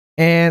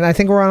And I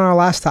think we're on our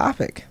last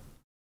topic.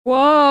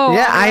 Whoa.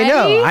 Yeah,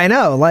 already? I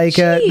know. Like,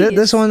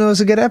 this one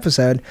was a good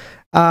episode.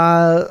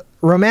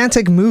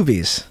 Romantic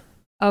movies.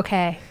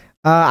 Okay.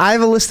 I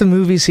have a list of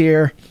movies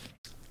here.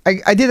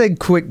 I did a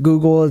quick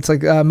Google. It's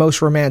like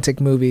most romantic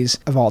movies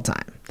of all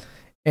time.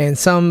 And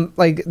some,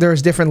 like,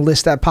 there's different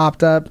lists that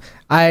popped up.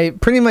 I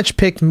pretty much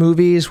picked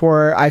movies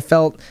where I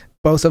felt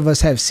both of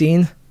us have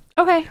seen.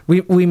 Okay.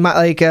 We might,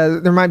 like,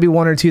 there might be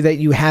one or two that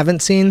you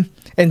haven't seen,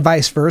 and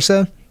vice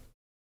versa.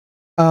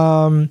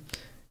 But,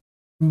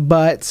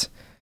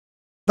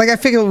 like, I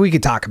figured we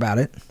could talk about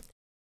it.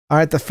 All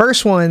right, the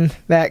first one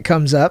that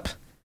comes up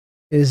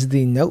is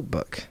The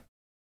Notebook.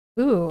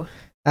 Ooh.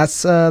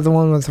 That's the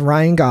one with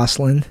Ryan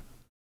Gosling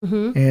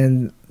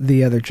and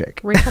the other chick.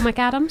 Rachel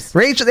McAdams?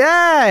 Rachel,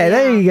 yeah,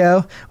 there you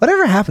go.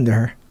 Whatever happened to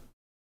her?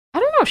 I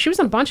don't know. She was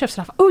in a bunch of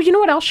stuff. Oh, you know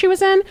what else she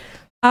was in?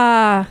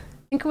 I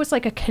think it was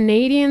like a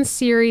Canadian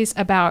series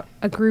about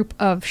a group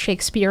of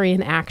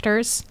Shakespearean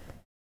actors.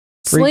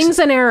 Slings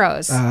and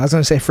Arrows. I was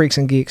going to say Freaks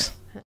and Geeks.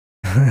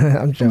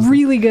 I'm joking.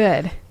 Really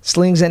good.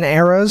 Slings and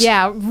Arrows?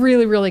 Yeah,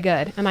 really, really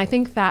good. And I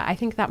think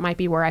that might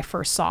be where I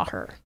first saw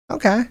her.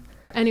 Okay.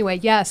 Anyway,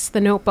 yes,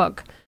 The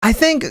Notebook. I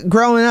think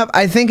growing up,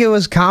 I think it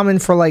was common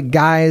for like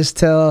guys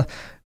to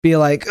be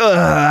like, ugh,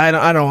 I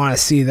don't want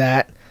to see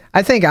that.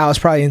 I think I was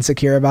probably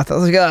insecure about that. I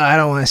was like, ugh, I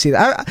don't want to see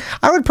that.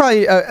 I would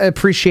probably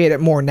appreciate it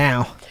more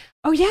now.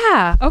 Oh,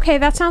 yeah. Okay,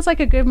 that sounds like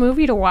a good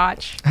movie to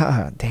watch.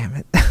 Damn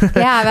it.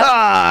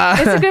 Yeah,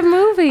 it's a good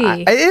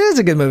movie. It is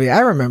a good movie. I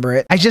remember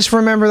it. I just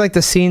remember like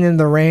the scene in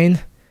the rain.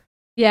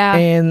 Yeah.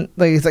 And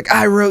like it's like,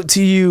 I wrote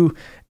to you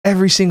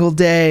every single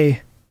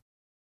day.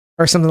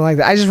 Or something like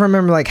that. I just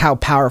remember like how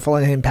powerful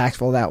and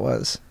impactful that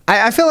was.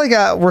 I feel like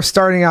we're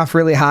starting off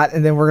really hot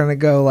and then we're gonna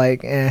go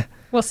like, eh.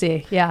 We'll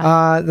see.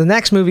 Yeah. The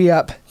next movie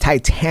up,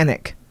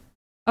 Titanic.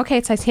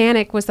 Okay,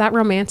 Titanic. Was that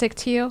romantic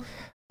to you?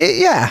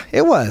 Yeah,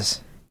 it was.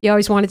 You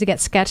always wanted to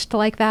get sketched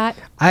like that?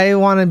 I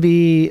want to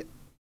be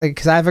like,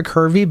 because I have a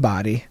curvy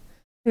body.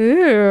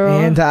 Ooh.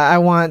 And I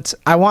want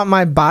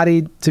my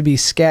body to be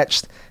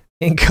sketched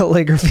in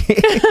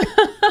calligraphy.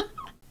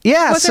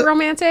 Yeah. Was it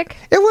romantic?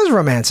 It was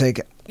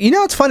romantic. You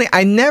know, it's funny.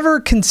 I never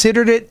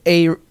considered it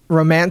a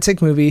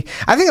romantic movie.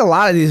 I think a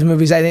lot of these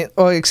movies, I didn't,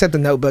 well, except The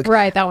Notebook.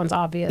 Right, that one's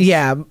obvious.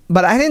 Yeah,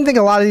 but I didn't think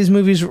a lot of these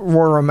movies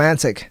were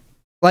romantic.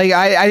 Like,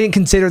 I didn't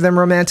consider them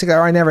romantic,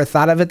 or I never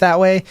thought of it that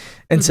way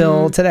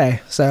until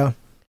today. So,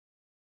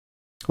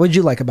 what did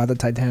you like about the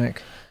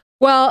Titanic?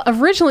 Well,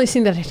 originally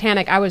seeing the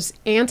Titanic, I was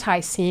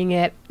anti-seeing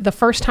it. The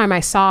first time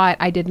I saw it,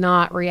 I did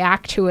not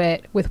react to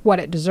it with what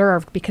it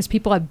deserved because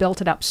people had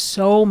built it up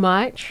so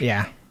much.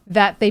 Yeah.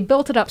 That they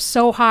built it up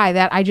so high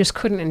that I just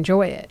couldn't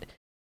enjoy it.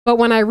 But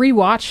when I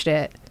rewatched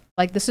it,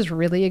 like, this is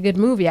really a good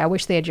movie. I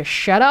wish they had just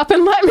shut up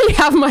and let me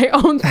have my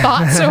own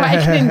thoughts so I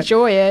can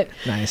enjoy it.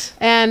 Nice.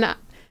 And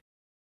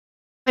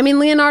I mean,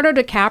 Leonardo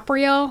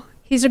DiCaprio,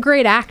 he's a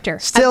great actor.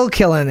 Still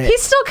killing it.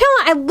 He's still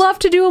killing it. I'd love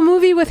to do a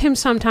movie with him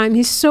sometime.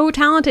 He's so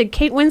talented.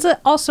 Kate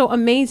Winslet, also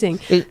amazing.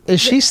 Is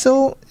she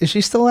still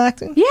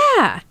acting?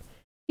 Yeah.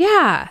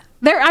 Yeah.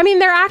 Their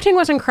acting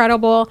was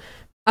incredible.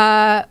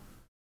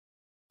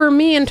 For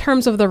me, in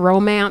terms of the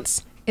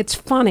romance, it's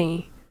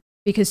funny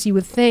because you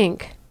would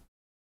think,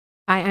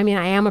 I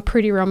am a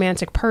pretty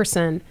romantic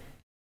person,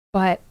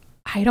 but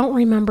I don't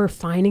remember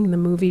finding the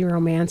movie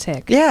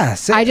romantic. Yeah.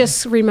 I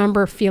just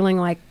remember feeling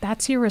like,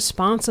 that's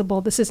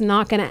irresponsible. This is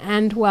not going to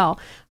end well.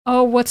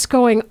 Oh, what's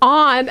going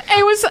on?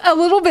 It was a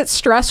little bit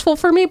stressful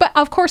for me, but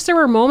of course there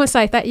were moments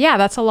I thought, yeah,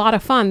 that's a lot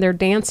of fun. They're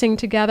dancing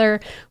together.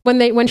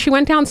 When she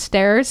went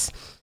downstairs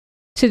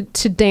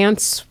to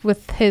dance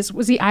with his,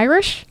 was he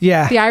Irish?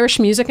 Yeah. The Irish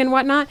music and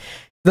whatnot.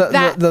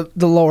 The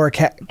lower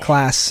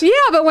class. Yeah,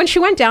 but when she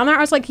went down there,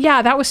 I was like,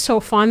 yeah, that was so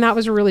fun. That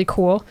was really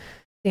cool.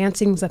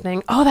 Dancing's a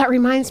thing. Oh, that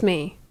reminds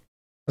me.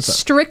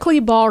 Strictly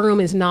Ballroom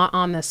is not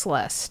on this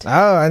list.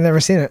 Oh, I've never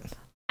seen it.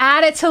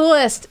 Add it to the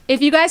list.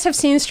 If you guys have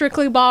seen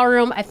Strictly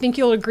Ballroom, I think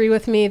you'll agree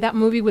with me. That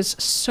movie was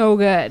so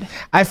good.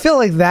 I feel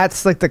like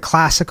that's like the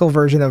classical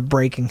version of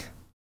Breaking.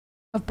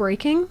 Of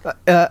Breaking?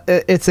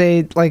 It's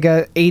a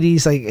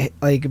 80s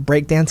like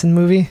breakdancing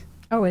movie.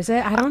 Oh, is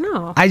it? I don't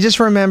know. I just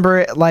remember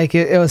it like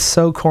it was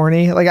so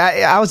corny. Like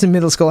I was in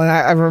middle school and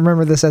I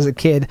remember this as a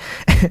kid.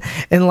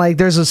 And like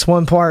there's this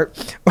one part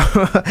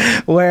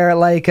where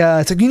like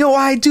it's like, you know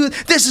why I do it?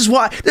 This is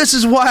why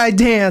I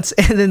dance.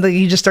 And then like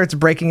he just starts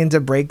breaking into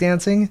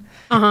breakdancing.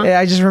 And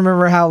I just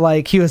remember how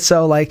like he was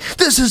so like,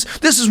 this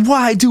is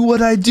why I do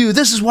what I do.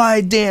 This is why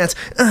I dance.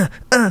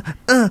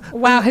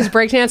 Wow, his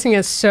breakdancing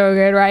is so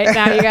good right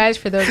now, you guys.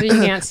 For those of you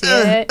who can't see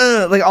it,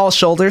 like all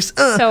shoulders.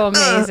 So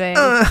amazing.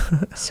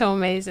 So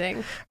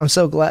amazing. I'm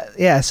so glad.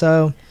 Yeah,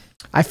 so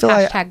I feel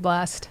 #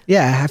 blessed.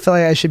 Yeah, I feel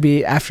like I should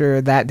be,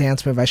 after that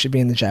dance move, I should be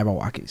in the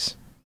Jabberwockies.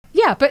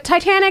 Yeah, but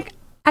Titanic,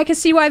 I could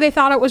see why they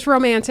thought it was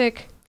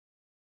romantic.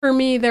 For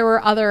me, there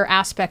were other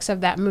aspects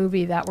of that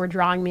movie that were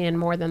drawing me in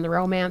more than the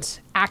romance.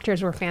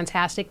 Actors were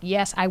fantastic.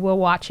 Yes, I will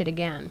watch it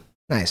again.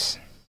 Nice.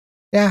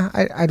 Yeah,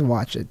 I'd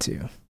watch it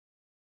too.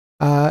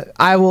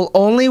 I will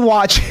only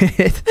watch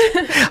it.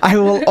 I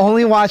will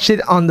only watch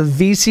it on the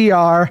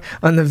VCR,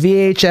 on the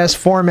VHS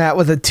format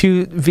with the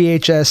 2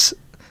 VHS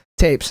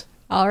tapes.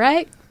 All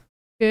right.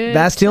 Good.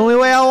 That's the only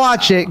way I'll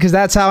watch it, because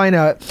that's how I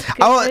know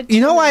it.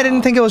 You know why I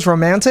didn't think it was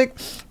romantic?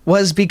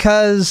 Was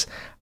because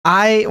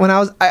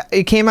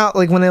it came out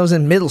like when I was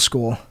in middle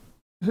school.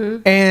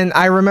 Mm-hmm. And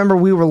I remember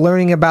we were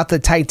learning about the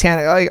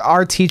Titanic. Like,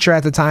 our teacher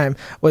at the time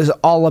was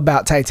all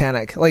about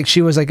Titanic. Like,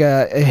 she was like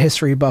a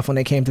history buff when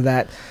it came to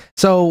that.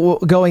 So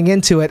going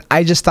into it,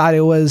 I just thought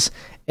it was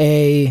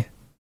an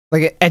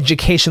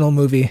educational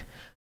movie.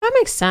 That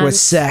makes sense. With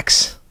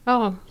sex.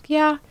 Oh,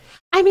 yeah.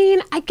 I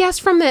mean, I guess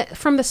from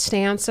the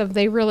stance of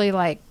they really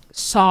like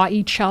saw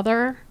each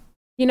other,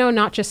 you know,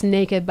 not just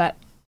naked, but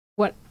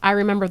what I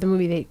remember the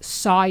movie, they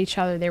saw each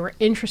other. They were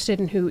interested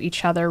in who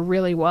each other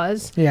really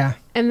was. Yeah.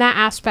 And that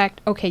aspect,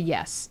 okay,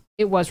 yes,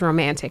 it was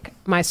romantic.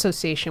 My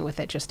association with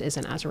it just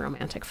isn't as a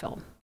romantic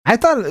film. I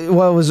thought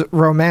what was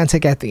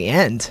romantic at the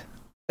end,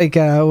 like,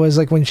 was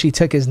like when she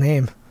took his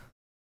name.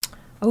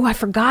 Oh, I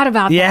forgot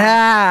about that.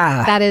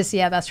 Yeah.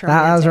 That's romantic.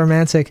 That was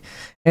romantic.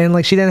 And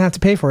like, she didn't have to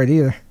pay for it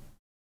either.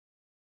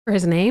 For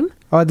his name?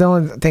 Oh, the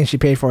only thing she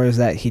paid for is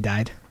that he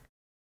died.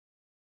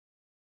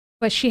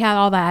 But she had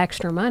all that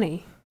extra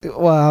money.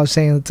 Well, I was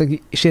saying she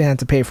didn't have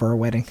to pay for her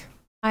wedding.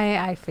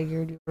 I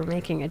figured you were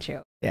making a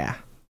joke. Yeah,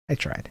 I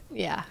tried.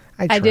 Yeah,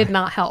 I did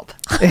not help.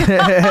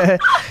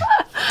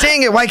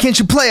 Dang it, why can't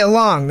you play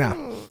along?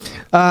 No.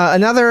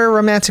 Another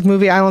romantic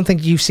movie, I don't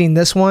think you've seen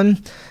this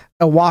one,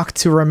 A Walk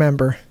to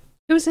Remember.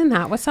 Who's in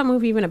that? What's that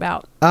movie even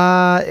about?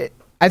 I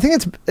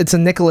think it's a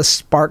Nicholas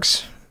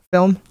Sparks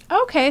film.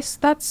 Okay,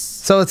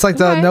 so it's like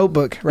the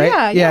Notebook,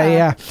 right?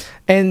 Yeah.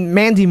 And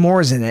Mandy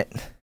Moore's in it.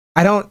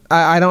 I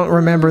don't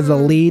remember the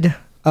lead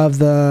of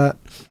the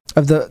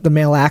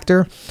male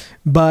actor,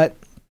 but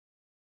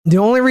the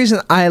only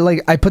reason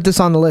I put this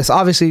on the list,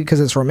 obviously because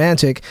it's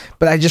romantic,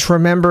 but I just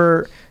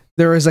remember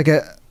there was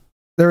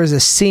a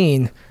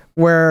scene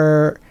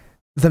where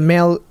the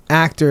male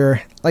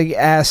actor like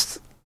asked,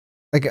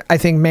 like, I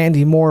think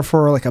Mandy Moore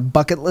for like a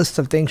bucket list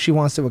of things she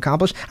wants to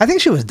accomplish. I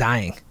think she was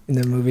dying in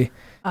the movie.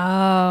 Oh.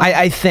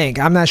 I think,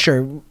 I'm not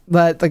sure,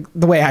 but like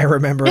the way I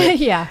remember it.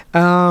 Yeah.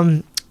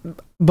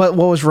 But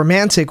what was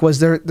romantic was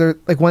there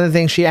like one of the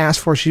things she asked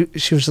for, she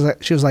was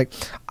like,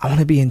 I want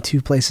to be in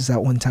 2 places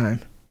at one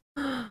time.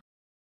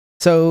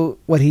 So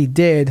what he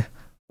did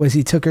was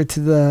he took her to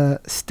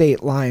the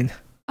state line.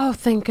 Oh,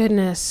 thank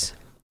goodness.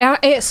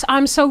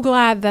 I'm so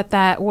glad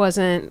that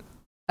wasn't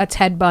a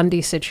Ted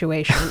Bundy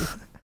situation.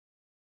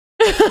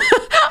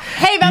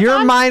 Hey,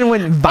 your mind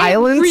went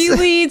violence. It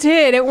really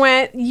did. It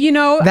went, you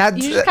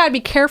just gotta be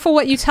careful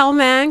what you tell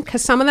men,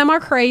 because some of them are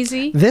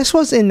crazy. This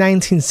was in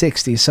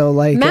 1960, so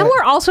like men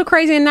were also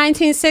crazy in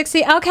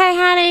 1960. Okay,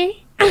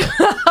 honey.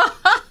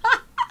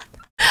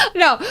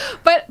 No,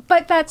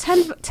 but that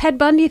Ted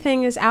Bundy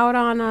thing is out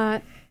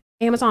on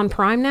Amazon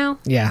Prime now.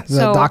 Yeah,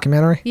 the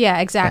documentary. Yeah,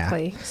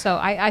 exactly. Yeah. So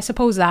I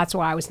suppose that's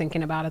why I was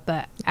thinking about it.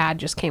 The ad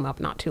just came up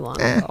not too long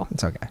ago.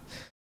 It's okay.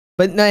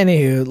 But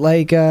anywho,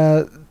 like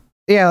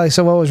yeah, like,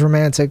 so what was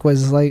romantic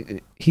was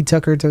like he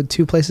took her to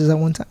 2 places at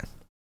one time.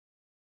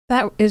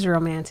 That is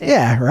romantic.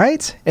 Yeah,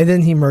 right? And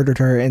then he murdered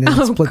her and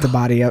then split the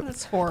body up.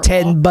 That's horrible.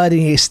 Ted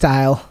Bundy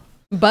style.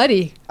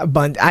 Buddy.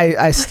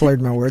 I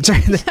slurred my words.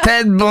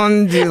 Ted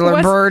Bundy,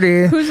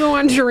 Birdie. Who's the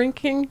one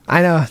drinking?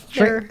 I know.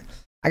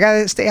 I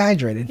gotta stay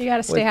hydrated. You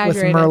gotta stay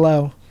hydrated. With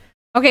Merlot.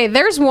 Okay,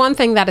 there's one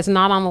thing that is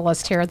not on the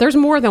list here. There's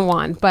more than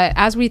one, but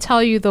as we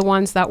tell you the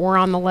ones that were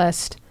on the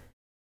list,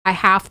 I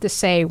have to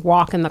say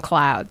Walk in the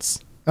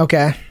Clouds.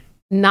 Okay.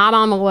 Not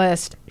on the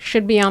list.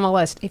 Should be on the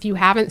list. If you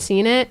haven't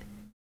seen it,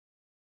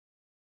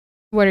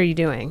 what are you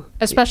doing?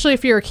 Especially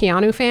if you're a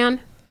Keanu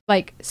fan,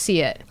 like,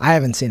 see it. I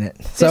haven't seen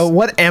it. So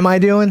what am I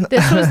doing?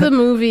 This was the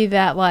movie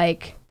that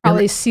like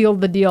probably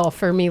sealed the deal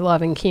for me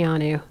loving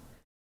Keanu.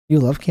 You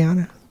love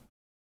Keanu?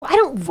 I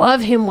don't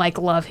love him like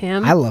love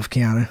him. I love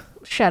Keanu.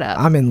 Shut up.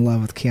 I'm in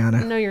love with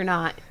Keanu. No, you're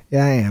not.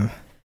 Yeah, I am.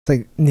 It's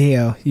like,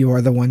 Neo, you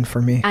are the one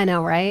for me. I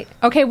know, right?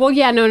 Okay, well,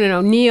 yeah,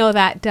 no. Neo,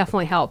 that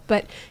definitely helped.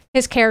 But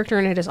his character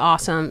in it is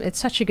awesome. It's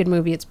such a good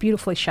movie. It's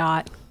beautifully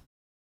shot.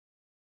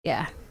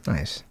 Yeah.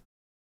 Nice.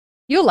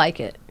 You'll like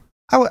it.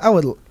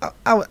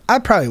 I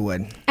probably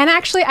would. And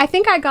actually, I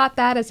think I got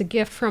that as a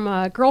gift from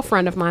a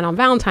girlfriend of mine on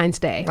Valentine's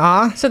Day.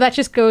 So that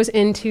just goes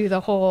into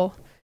the whole...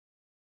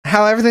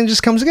 how everything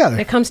just comes together.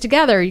 It comes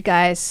together, you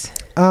guys.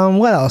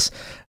 What else?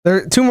 There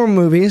are 2 more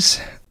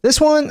movies. This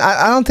one,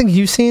 I don't think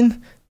you've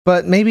seen,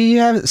 but maybe you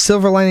have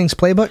Silver Linings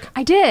Playbook?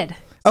 I did.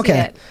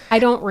 Okay. I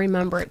don't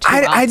remember it too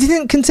well. I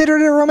didn't consider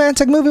it a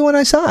romantic movie when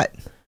I saw it.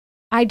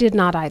 I did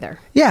not either.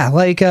 Yeah,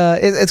 like,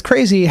 it's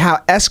crazy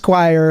how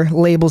Esquire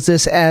labels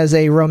this as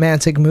a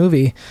romantic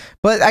movie.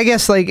 But I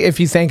guess, like, if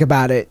you think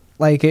about it,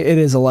 like, it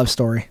is a love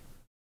story.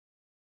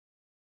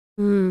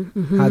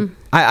 Mm-hmm.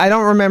 I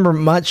don't remember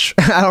much.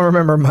 I don't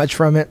remember much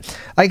from it.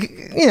 Like,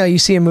 you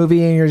see a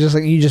movie and you're just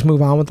like, you just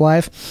move on with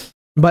life.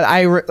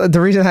 But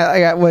the reason I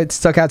got what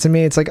stuck out to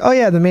me, it's like, oh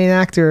yeah, the main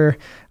actor,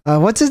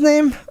 what's his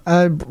name?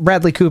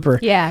 Bradley Cooper.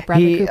 Yeah,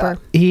 Bradley Cooper.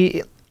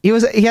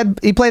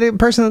 he played a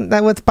person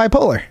that with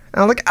bipolar.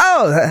 And I'm like,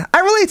 oh, I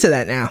relate to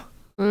that now.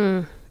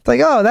 It's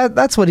like, oh,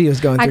 that's what he was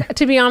going through.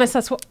 To be honest,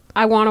 that's what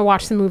I want to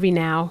watch the movie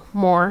now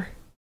more.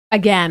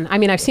 Again, I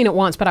mean, I've seen it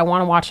once, but I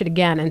want to watch it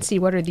again and see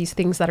what are these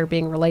things that are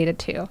being related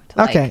to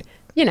Okay.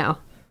 You know.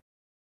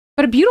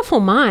 But A Beautiful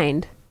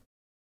Mind.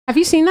 Have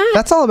you seen that?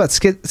 That's all about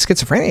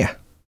schizophrenia.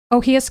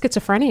 Oh, he has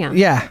schizophrenia.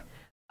 Yeah.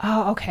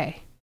 Oh,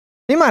 okay.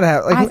 He might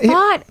have.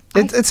 Like,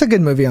 it's a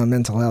good movie on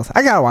mental health.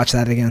 I gotta watch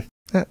that again.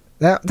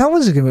 That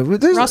was a good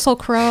movie. Russell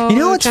Crowe. You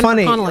know what's Jennifer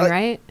funny? Connelly,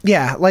 right?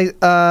 Yeah, like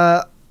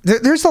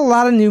there's a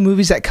lot of new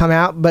movies that come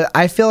out, but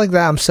I feel like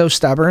that I'm so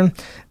stubborn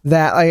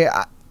that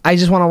I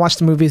just want to watch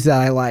the movies that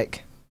I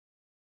like.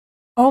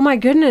 Oh my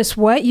goodness,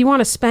 what? You want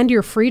to spend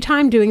your free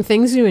time doing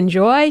things you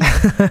enjoy?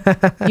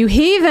 You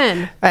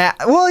heathen.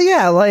 Well,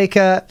 yeah, like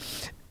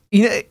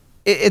you know,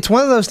 it's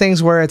one of those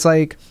things where it's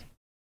like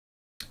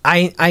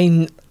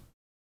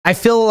I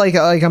feel like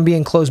I'm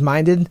being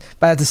closed-minded,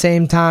 but at the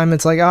same time,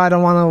 it's like, oh, I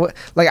don't want to.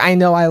 Like, I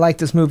know I like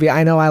this movie.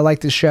 I know I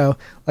like this show.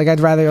 Like, I'd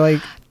rather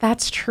like.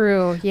 That's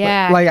true.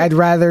 Yeah. Like, I'd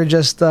rather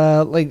just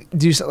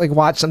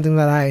watch something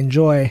that I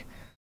enjoy.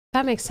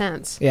 That makes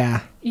sense.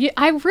 Yeah.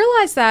 I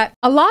realize that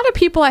a lot of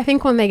people, I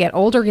think, when they get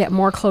older, get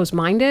more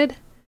closed-minded.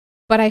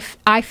 But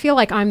I feel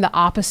like I'm the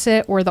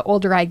opposite, where the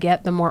older I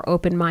get, the more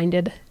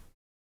open-minded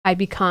I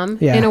become.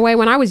 Yeah. In a way,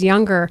 when I was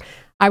younger,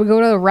 I would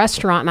go to a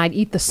restaurant and I'd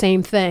eat the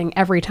same thing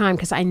every time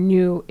because I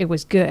knew it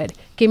was good.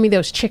 Give me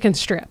those chicken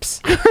strips,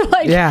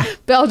 like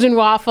Belgian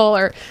waffle,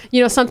 or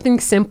something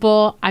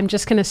simple. I'm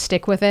just gonna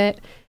stick with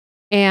it.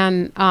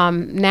 And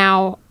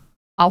now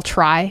I'll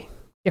try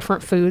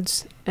different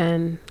foods,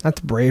 and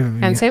that's brave of you.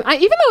 And same,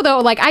 even though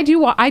like I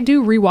do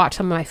rewatch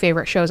some of my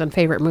favorite shows and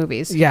favorite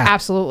movies. Yeah,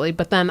 absolutely.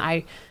 But then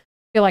I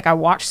feel like I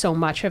watch so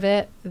much of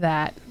it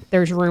that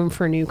there's room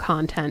for new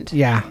content.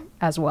 Yeah,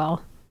 as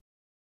well.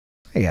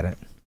 I get it.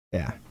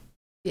 Yeah.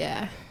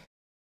 Yeah.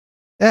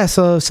 Yeah.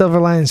 So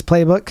Silver Linings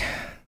Playbook.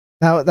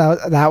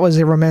 That was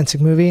a romantic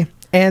movie,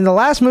 and the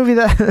last movie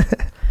that.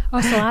 Oh,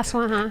 it's the last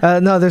one, huh?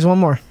 No, there's one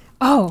more.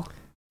 Oh.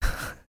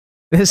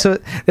 This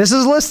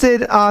is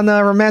listed on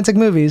romantic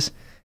movies.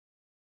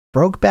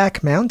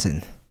 Brokeback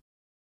Mountain.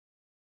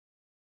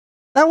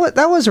 That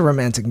was a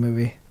romantic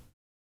movie.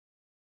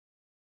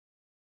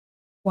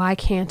 Why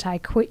Can't I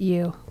Quit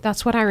You?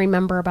 That's what I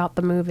remember about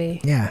the movie.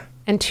 Yeah.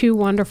 And two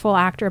wonderful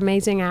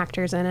amazing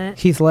actors in it.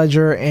 Heath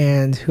Ledger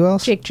and who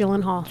else? Jake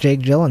Gyllenhaal.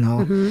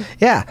 Mm-hmm.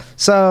 Yeah.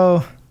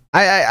 So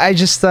I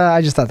just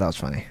thought that was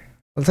funny.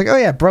 I was like, oh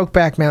yeah,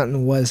 Brokeback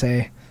Mountain was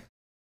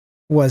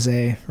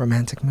a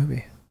romantic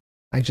movie.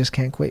 I Just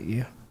Can't Quit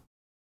You.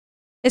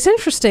 It's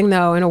interesting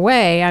though, in a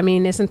way. I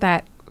mean, isn't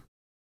that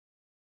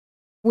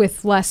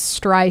with less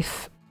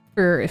strife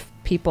for if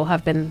people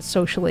have been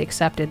socially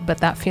accepted, but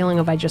that feeling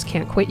of I just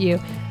can't quit you,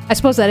 I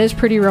suppose that is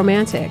pretty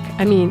romantic.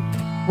 I mean,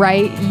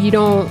 right? You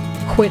don't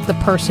quit the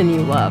person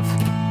you love.